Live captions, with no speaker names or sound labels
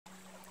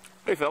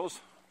Hey fellas,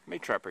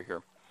 Meat Trapper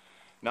here.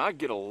 Now I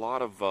get a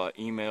lot of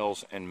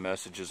emails and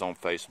messages on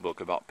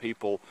Facebook about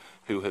people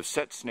who have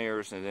set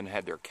snares and then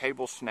had their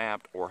cable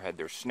snapped or had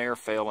their snare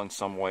fail in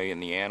some way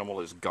and the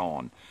animal is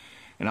gone.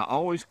 And I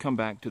always come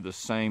back to the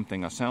same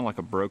thing. I sound like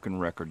a broken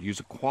record. Use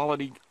a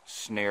quality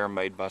snare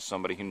made by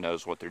somebody who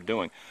knows what they're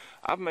doing.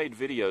 I've made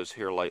videos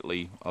here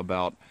lately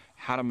about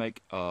how to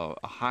make a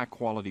high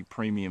quality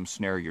premium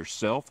snare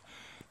yourself,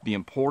 the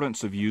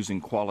importance of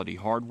using quality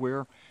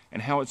hardware,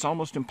 and how it's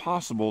almost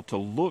impossible to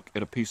look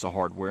at a piece of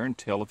hardware and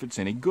tell if it's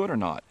any good or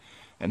not.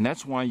 And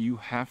that's why you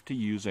have to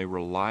use a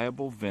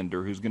reliable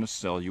vendor who's going to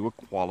sell you a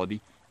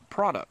quality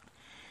product.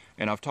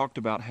 And I've talked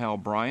about how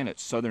Brian at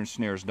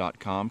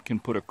southernsnares.com can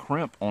put a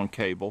crimp on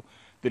cable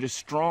that is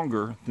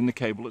stronger than the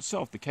cable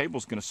itself. The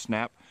cable's going to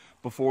snap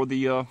before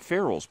the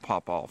ferrules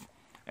pop off.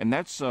 And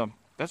that's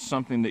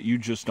something that you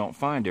just don't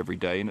find every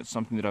day, and it's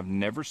something that I've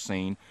never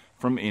seen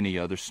from any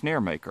other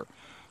snare maker.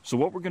 So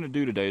what we're going to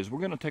do today is we're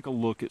going to take a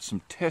look at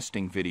some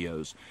testing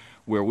videos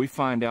where we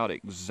find out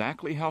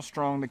exactly how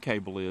strong the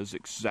cable is,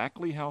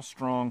 exactly how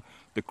strong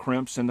the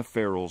crimps and the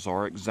ferrules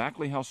are,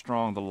 exactly how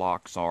strong the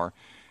locks are,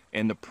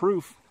 and the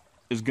proof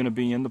is going to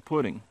be in the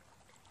pudding.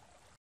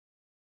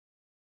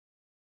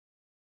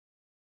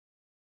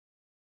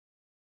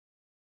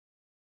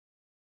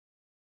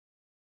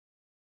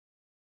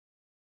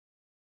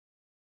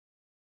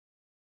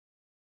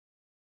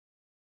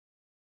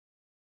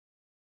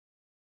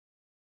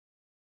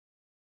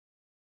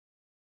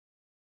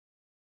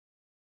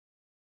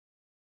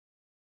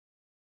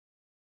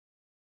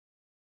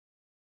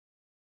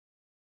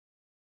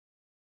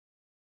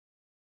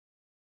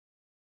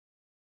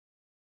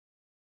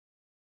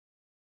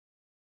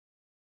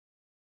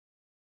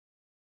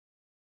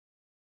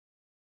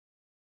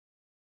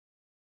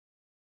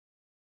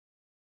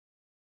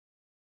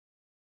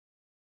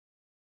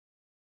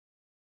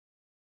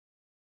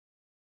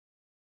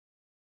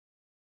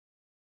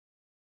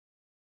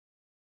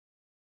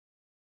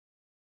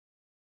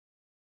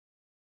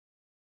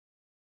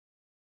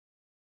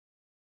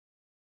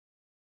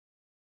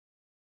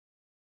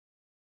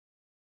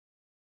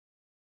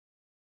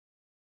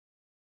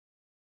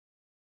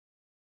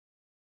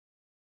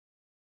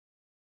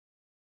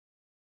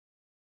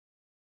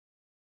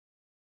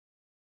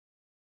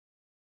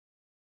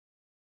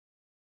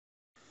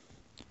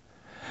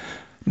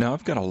 Now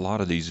I've got a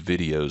lot of these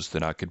videos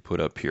that I could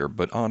put up here,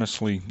 but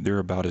honestly they're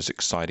about as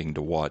exciting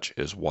to watch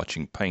as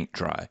watching paint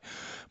dry.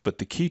 But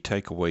the key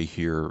takeaway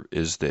here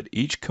is that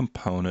each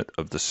component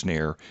of the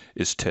snare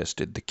is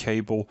tested. The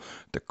cable,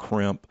 the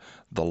crimp,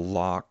 the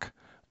lock,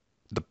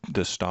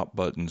 the stop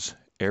buttons,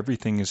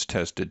 everything is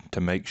tested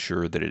to make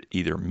sure that it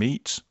either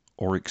meets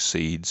or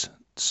exceeds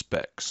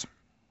specs.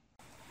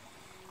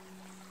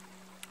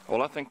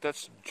 Well, I think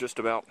that's just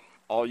about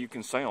all you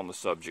can say on the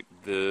subject.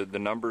 The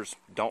numbers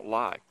don't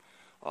lie.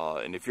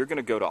 And if you're going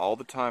to go to all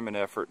the time and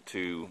effort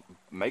to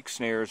make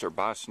snares or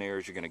buy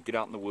snares, you're going to get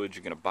out in the woods,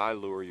 you're going to buy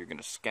lure, you're going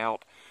to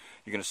scout,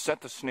 you're going to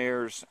set the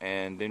snares,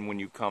 and then when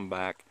you come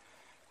back,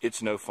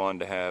 it's no fun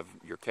to have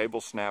your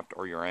cable snapped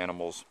or your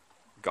animals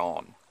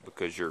gone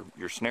because your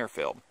snare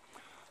failed.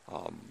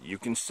 You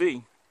can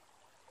see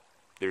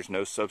there's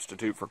no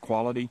substitute for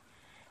quality,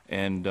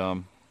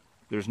 and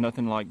there's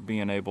nothing like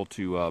being able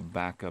to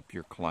back up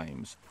your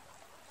claims.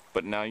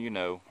 But now you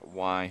know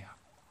why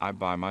I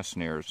buy my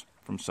snares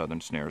from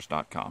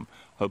southernsnares.com.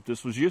 Hope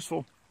this was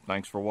useful.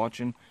 Thanks for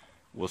watching.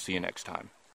 We'll see you next time.